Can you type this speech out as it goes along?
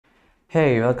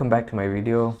Hey, welcome back to my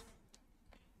video.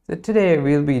 So today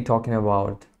we'll be talking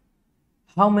about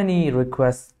how many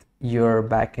requests your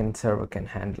backend server can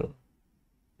handle.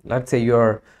 Let's say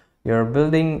you're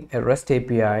building a REST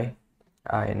API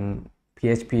in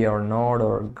PHP or Node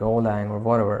or Golang or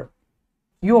whatever.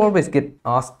 You always get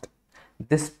asked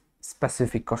this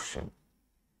specific question: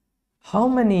 how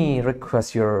many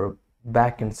requests your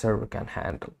backend server can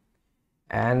handle?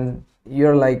 And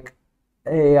you're like,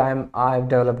 hey, I've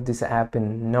developed this app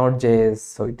in Node.js,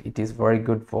 so it is very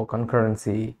good for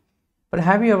concurrency. But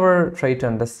have you ever tried to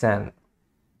understand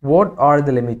what are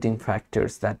the limiting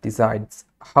factors that decides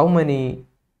how many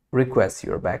requests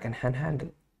your backend can handle?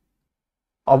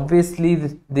 Obviously,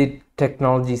 the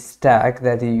technology stack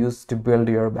that you use to build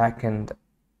your backend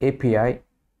API,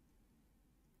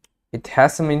 it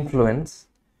has some influence,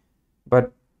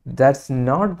 but that's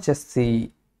not just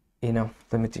the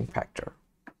limiting factor.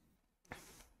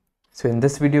 So in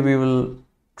this video, we will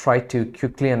try to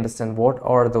quickly understand what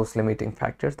are those limiting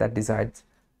factors that decides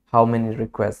how many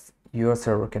requests your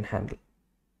server can handle.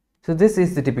 So this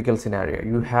is the typical scenario.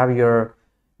 You have your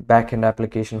backend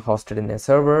application hosted in a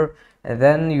server, and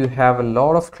then you have a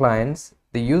lot of clients,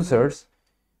 the users,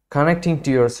 connecting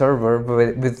to your server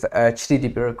with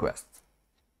HTTP requests.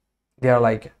 They are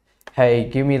like, hey,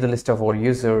 give me the list of all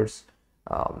users,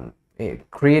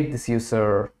 create this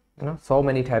user, so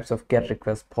many types of GET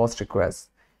requests, POST requests,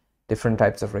 different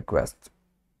types of requests.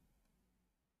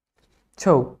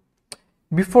 So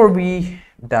before we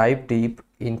dive deep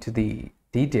into the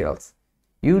details,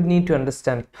 you need to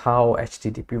understand how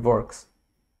HTTP works.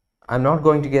 I'm not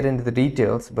going to get into the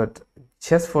details, but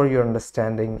just for your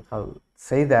understanding, I'll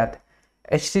say that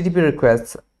HTTP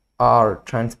requests are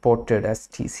transported as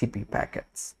TCP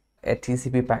packets. A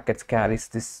TCP packet carries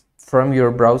this from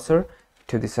your browser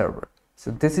to the server. So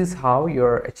this is how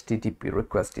your HTTP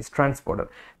request is transported.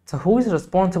 So who is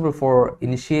responsible for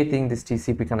initiating this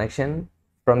TCP connection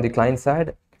from the client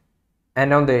side?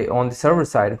 And on the server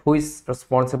side, who is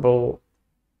responsible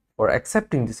for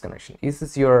accepting this connection? Is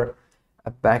this your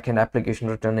backend application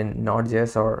written in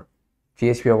Node.js or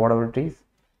PHP or whatever it is?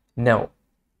 No.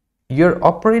 Your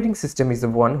operating system is the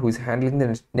one who is handling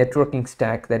the networking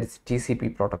stack, that is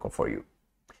TCP protocol for you.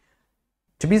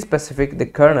 To be specific, the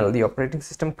kernel, the operating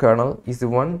system kernel, is the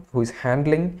one who is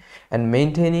handling and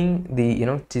maintaining the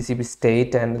TCP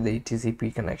state and the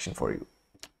TCP connection for you.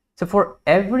 So for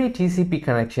every TCP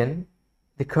connection,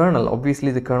 the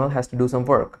kernel has to do some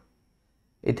work.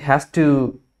 It has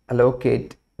to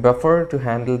allocate buffer to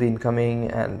handle the incoming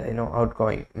and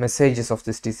outgoing messages of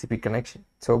this TCP connection.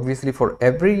 So obviously for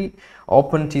every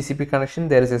open TCP connection,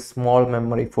 there is a small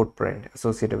memory footprint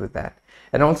associated with that,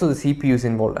 and also the CPU is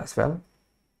involved as well.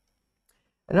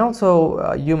 And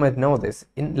also you might know this,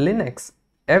 in Linux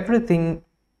everything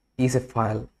is a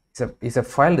file, is a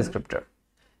file descriptor.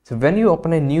 So when you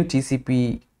open a new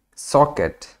TCP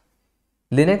socket,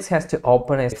 Linux has to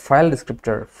open a file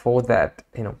descriptor for that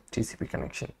TCP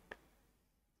connection.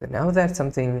 So now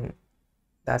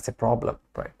that's a problem,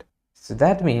 right? So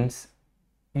that means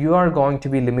you are going to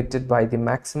be limited by the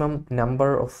maximum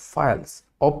number of files,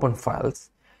 open files,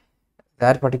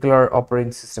 that particular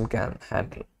operating system can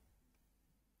handle.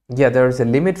 Yeah, there is a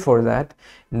limit for that.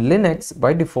 In Linux,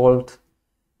 by default,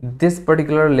 this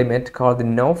particular limit, called the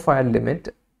no file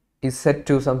limit, is set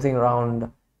to something around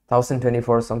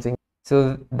 1024 or something.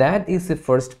 So that is the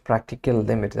first practical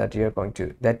limit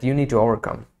that you need to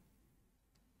overcome.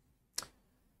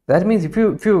 That means if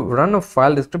you run off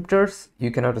file descriptors,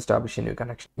 you cannot establish a new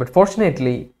connection. But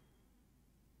fortunately,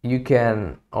 you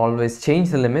can always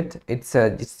change the limit. It's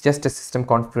just a system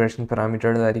configuration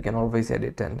parameter that you can always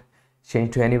edit and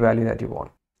change to any value that you want.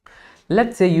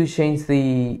 Let's say you change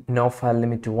the no file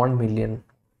limit to 1 million,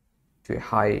 to a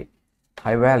high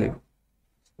value.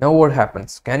 Now what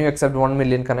happens? Can you accept 1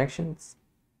 million connections?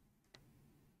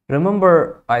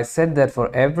 Remember, I said that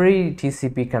for every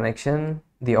TCP connection,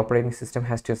 the operating system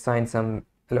has to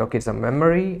allocate some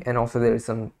memory, and also there is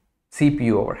some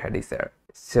CPU overhead is there.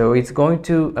 So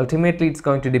ultimately it's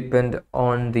going to depend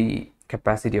on the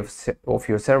capacity of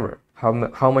your server,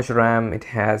 how much RAM it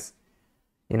has,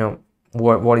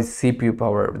 what is CPU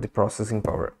power, the processing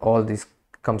power, all this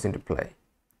comes into play.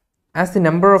 As the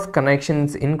number of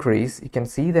connections increase, you can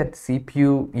see that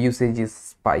CPU usage is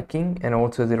spiking, and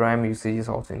also the RAM usage is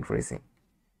also increasing.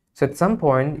 So at some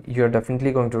point, you're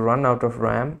definitely going to run out of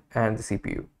RAM and the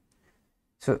CPU.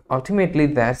 So ultimately,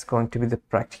 that's going to be the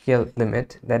practical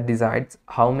limit that decides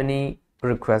how many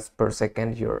requests per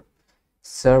second your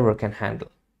server can handle.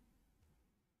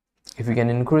 If you can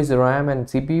increase the RAM and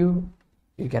CPU,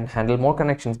 you can handle more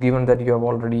connections, given that you have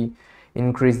already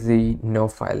increased the no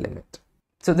file limit.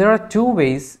 So there are two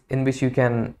ways in which you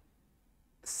can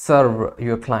serve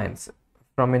your clients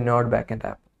from a Node backend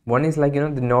app. One is like, the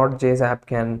Node.js app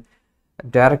can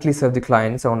directly serve the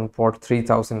clients on port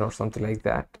 3000 or something like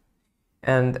that.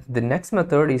 And the next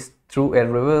method is through a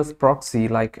reverse proxy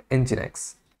like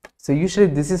Nginx. So usually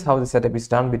this is how the setup is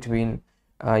done between,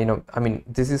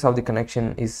 this is how the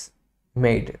connection is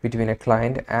made between a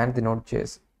client and the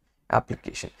Node.js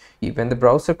application. When the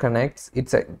browser connects,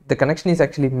 the connection is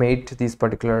actually made to this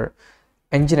particular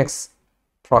Nginx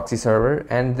proxy server,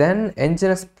 and then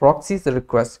Nginx proxies the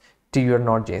request to your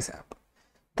Node.js app.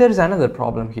 There is another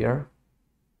problem here.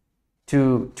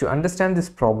 To understand this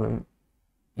problem,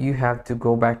 you have to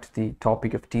go back to the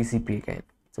topic of TCP again.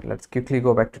 So let's quickly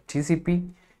go back to TCP.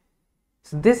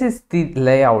 So this is the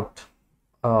layout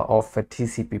of a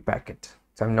TCP packet.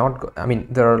 So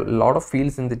there are a lot of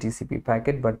fields in the TCP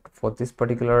packet, but for this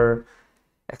particular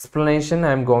explanation,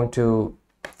 I'm going to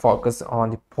focus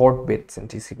on the port bits in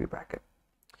TCP packet.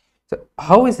 So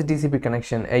how is the TCP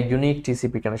connection, a unique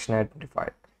TCP connection,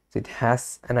 identified? So it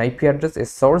has an IP address, a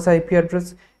source IP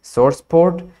address, source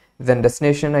port, then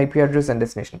destination IP address and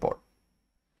destination port.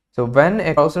 So when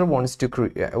a browser wants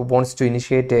to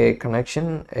initiate a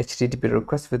connection HTTP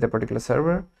request with a particular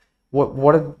server,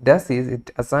 what it does is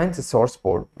it assigns a source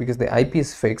port because the IP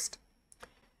is fixed,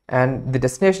 and the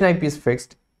destination IP is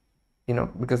fixed,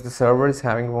 because the server is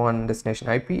having one destination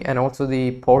IP, and also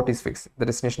the port is fixed. The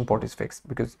destination port is fixed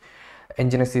because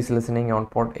Nginx is listening on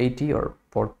port 80 or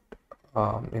port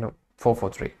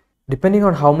 443. Depending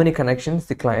on how many connections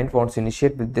the client wants to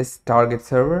initiate with this target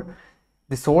server,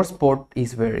 the source port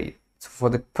is varied. So for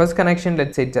the first connection,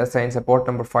 let's say it assigns a port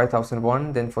number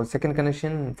 5001, then for second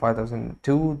connection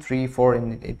 5002, 3, 4,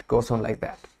 and it goes on like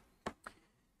that.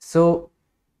 So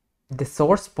the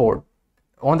source port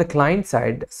on the client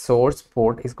side, source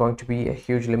port is going to be a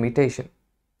huge limitation.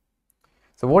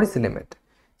 So what is the limit?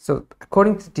 So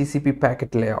according to TCP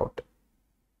packet layout,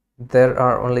 there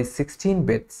are only 16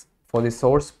 bits for the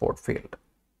source port field.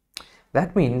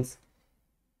 That means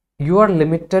you are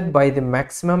limited by the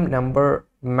maximum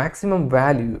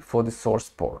value for the source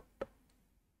port,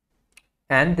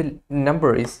 and the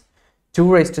number is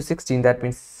 2 raised to 16. That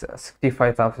means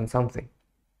 65,000 something.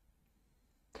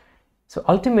 So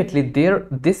ultimately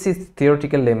this is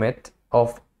theoretical limit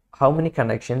of how many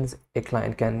connections a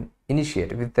client can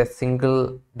initiate with a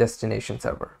single destination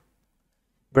server.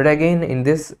 But again, in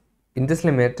this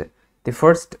limit, the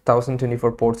first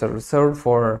 1024 ports are reserved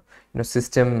for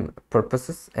system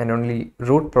purposes, and only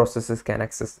root processes can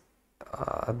access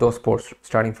those ports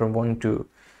starting from 1 to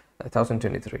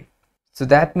 1023. So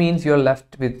that means you're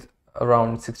left with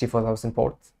around 64,000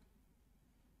 ports.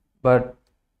 But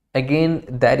again,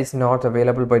 that is not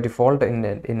available by default in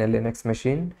a Linux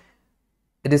machine.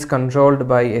 It is controlled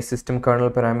by a system kernel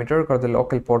parameter called the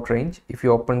local port range. If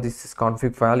you open this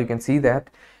config file, you can see that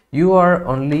you are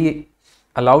only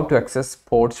allowed to access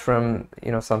ports from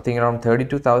something around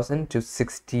 32,000 to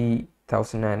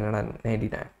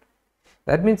 60,999.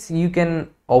 That means you can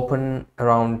open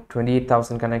around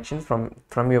 28,000 connections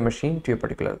from your machine to a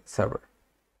particular server.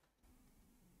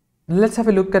 Let's have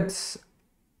a look at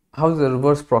how the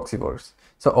reverse proxy works.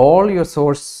 So all your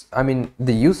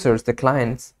the users, the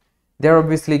clients, they're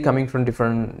obviously coming from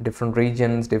different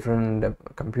regions, different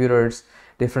computers,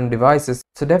 different devices.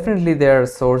 So definitely their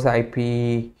source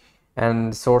IP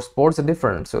and source ports are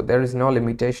different, so there is no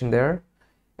limitation there,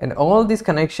 and all these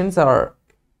connections are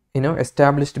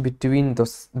established between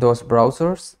those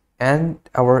browsers and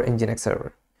our Nginx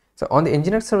server. So on the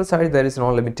Nginx server side, there is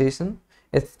no limitation.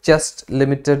 It's just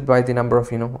limited by the number of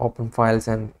open files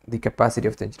and the capacity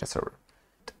of the Nginx server.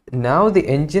 Now the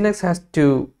Nginx has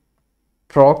to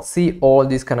proxy all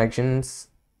these connections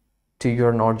to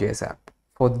your Node.js app.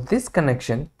 For this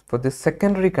connection, for this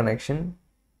secondary connection,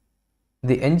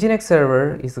 the Nginx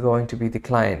server is going to be the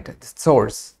client, the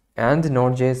source, and the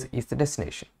Node.js is the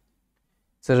destination.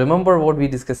 So remember what we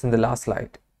discussed in the last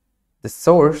slide. The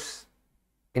source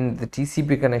in the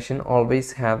TCP connection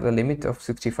always have a limit of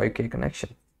 65k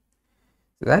connection.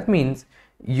 So that means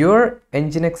your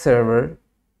Nginx server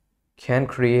can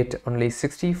create only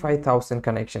 65,000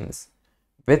 connections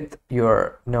with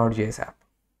your Node.js app.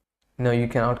 Now you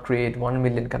cannot create 1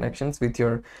 million connections with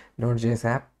your Node.js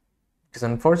app, because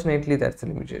unfortunately that's the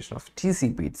limitation of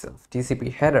TCP itself.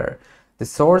 TCP header, the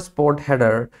source port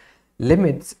header,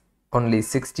 limits only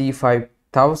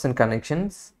 65,000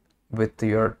 connections with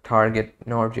your target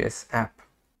Node.js app.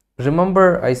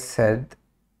 Remember I said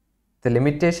the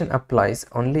limitation applies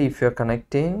only if you're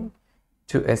connecting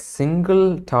to a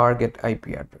single target IP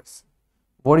address.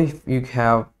 What if you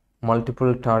have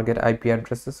multiple target IP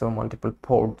addresses or multiple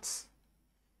ports?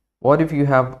 What if you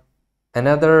have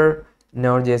another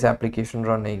Node.js application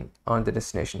running on the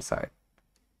destination side?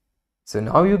 So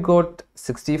now you got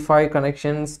 65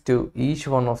 connections to each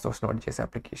one of those Node.js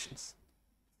applications.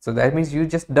 So that means you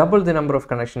just double the number of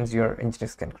connections your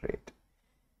Nginx can create.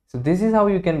 So this is how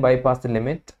you can bypass the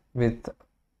limit with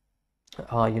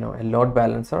a load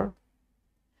balancer.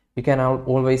 You can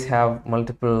always have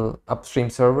multiple upstream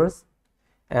servers,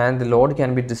 and the load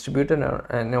can be distributed,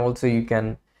 and also you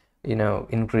can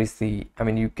increase the,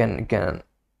 you can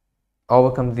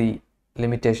overcome the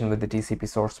limitation with the TCP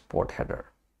source port header.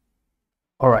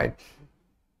 All right,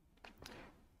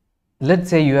 let's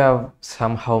say you have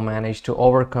somehow managed to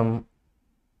overcome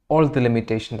all the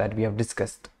limitation that we have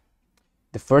discussed.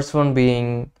 The first one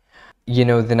being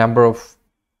the number of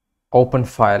open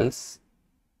files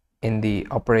in the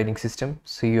operating system.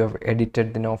 So you have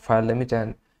edited the file limit,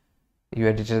 and you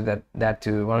edited that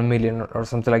to 1 million or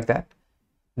something like that.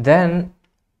 Then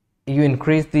you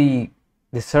increase the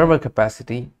server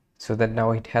capacity so that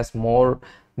now it has more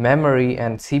memory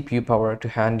and CPU power to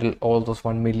handle all those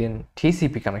 1 million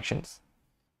TCP connections.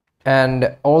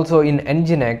 And also in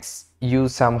Nginx, you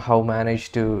somehow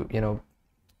manage to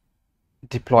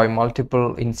deploy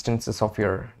multiple instances of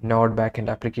your Node backend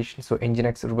application. So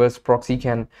Nginx Reverse Proxy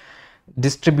can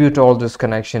distribute all those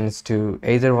connections to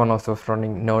either one of those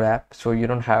running Node app, so you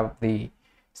don't have the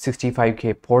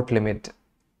 65K port limit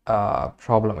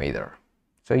problem either.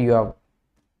 So you have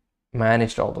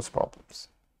managed all those problems.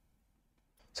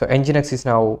 So Nginx is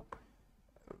now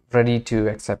ready to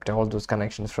accept all those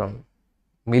connections from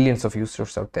millions of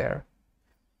users out there.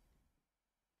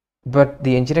 But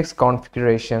the Nginx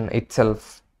configuration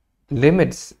itself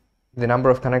limits the number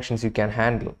of connections you can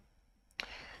handle.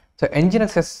 So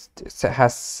Nginx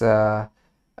has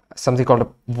something called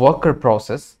a worker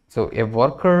process. So a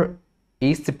worker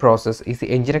is the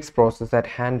Nginx process that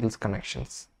handles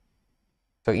connections.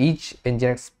 So each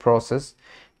Nginx process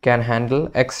can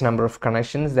handle X number of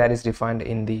connections that is defined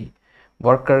in the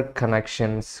worker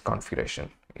connections configuration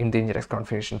in the Nginx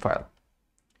configuration file.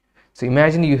 So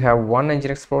imagine you have one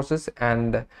Nginx process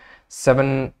and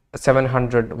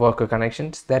 700 worker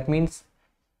connections. That means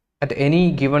at any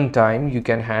given time you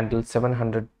can handle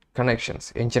 700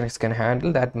 connections. Nginx can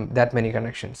handle that many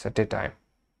connections at a time.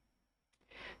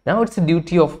 Now it's the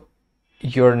duty of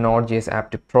your Node.js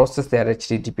app to process their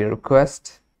HTTP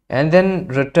request and then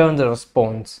return the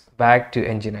response back to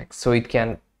Nginx, so it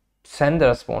can send the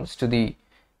response to the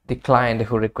client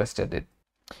who requested it.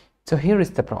 So here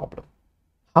is the problem: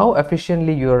 how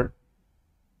efficiently your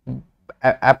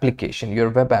application, your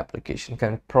web application,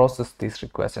 can process these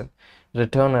requests and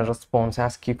return a response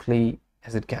as quickly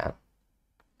as it can.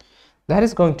 That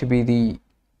is going to be the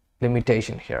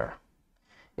limitation here.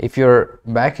 If your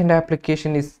backend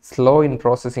application is slow in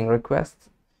processing requests,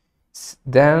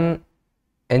 then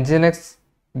Nginx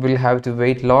will have to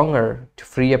wait longer to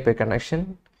free up a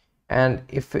connection, and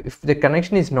if the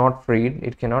connection is not freed,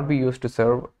 it cannot be used to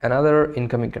serve another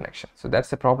incoming connection. So that's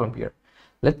the problem here.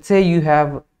 Let's say you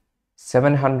have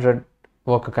 700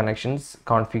 worker connections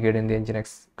configured in the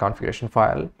Nginx configuration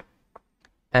file,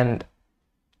 and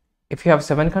if you have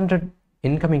 700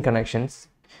 incoming connections,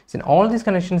 then all these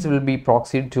connections will be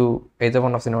proxied to either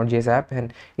one of the Node.js app,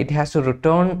 and it has to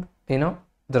return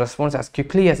the response as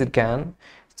quickly as it can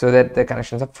so that the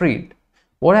connections are freed.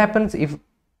 What happens if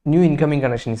new incoming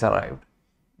connections arrived?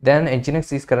 Then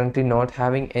Nginx is currently not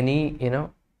having any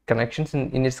connections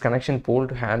in its connection pool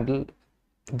to handle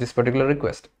this particular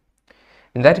request.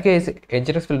 In that case,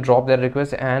 Nginx will drop that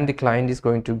request, and the client is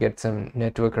going to get some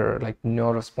network error, like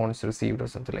no response received or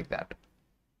something like that.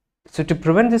 So to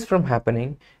prevent this from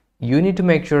happening, you need to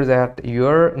make sure that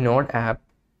your Node app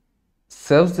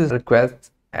serves this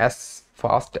request as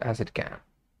fast as it can.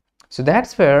 So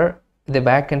that's where the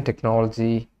backend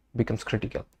technology becomes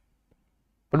critical.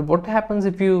 But what happens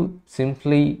if you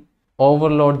simply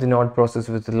overload the Node process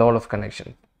with a lot of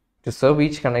connections? To serve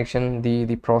each connection,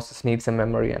 the process needs some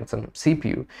memory and some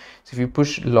CPU. So if you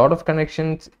push a lot of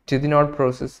connections to the Node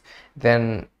process,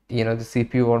 then the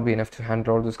CPU won't be enough to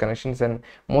handle all those connections, and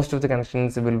most of the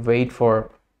connections will wait for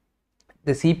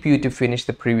the CPU to finish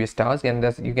the previous task, and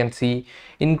thus you can see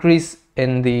increase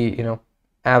in the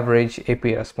average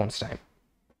API response time.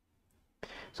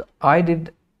 So I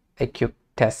did a quick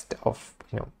test of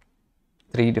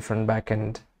 3 different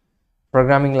backend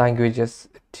programming languages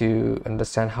to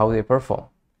understand how they perform.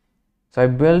 So I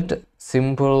built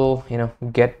simple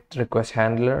get request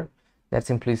handler that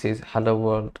simply says hello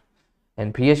world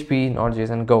and PHP, Node.js,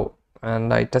 and Go,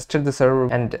 and I tested the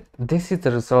server, and this is the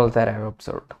result that I have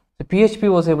observed. The PHP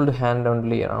was able to handle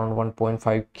only around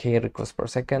 1.5k requests per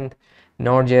second,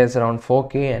 Node.js around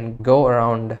 4k, and Go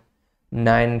around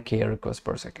 9k requests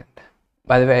per second.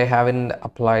 By the way, I haven't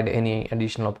applied any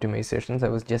additional optimizations. I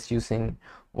was just using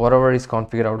whatever is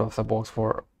configured out of the box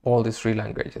for all these three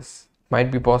languages.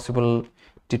 Might be possible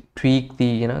to tweak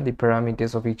the the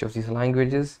parameters of each of these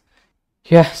languages.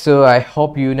 Yeah, so I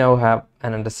hope you now have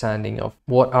an understanding of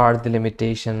what are the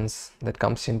limitations that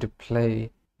comes into play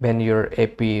when your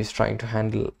API is trying to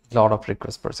handle a lot of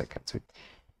requests per second.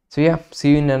 So yeah,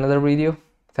 see you in another video.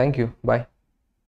 Thank you. Bye.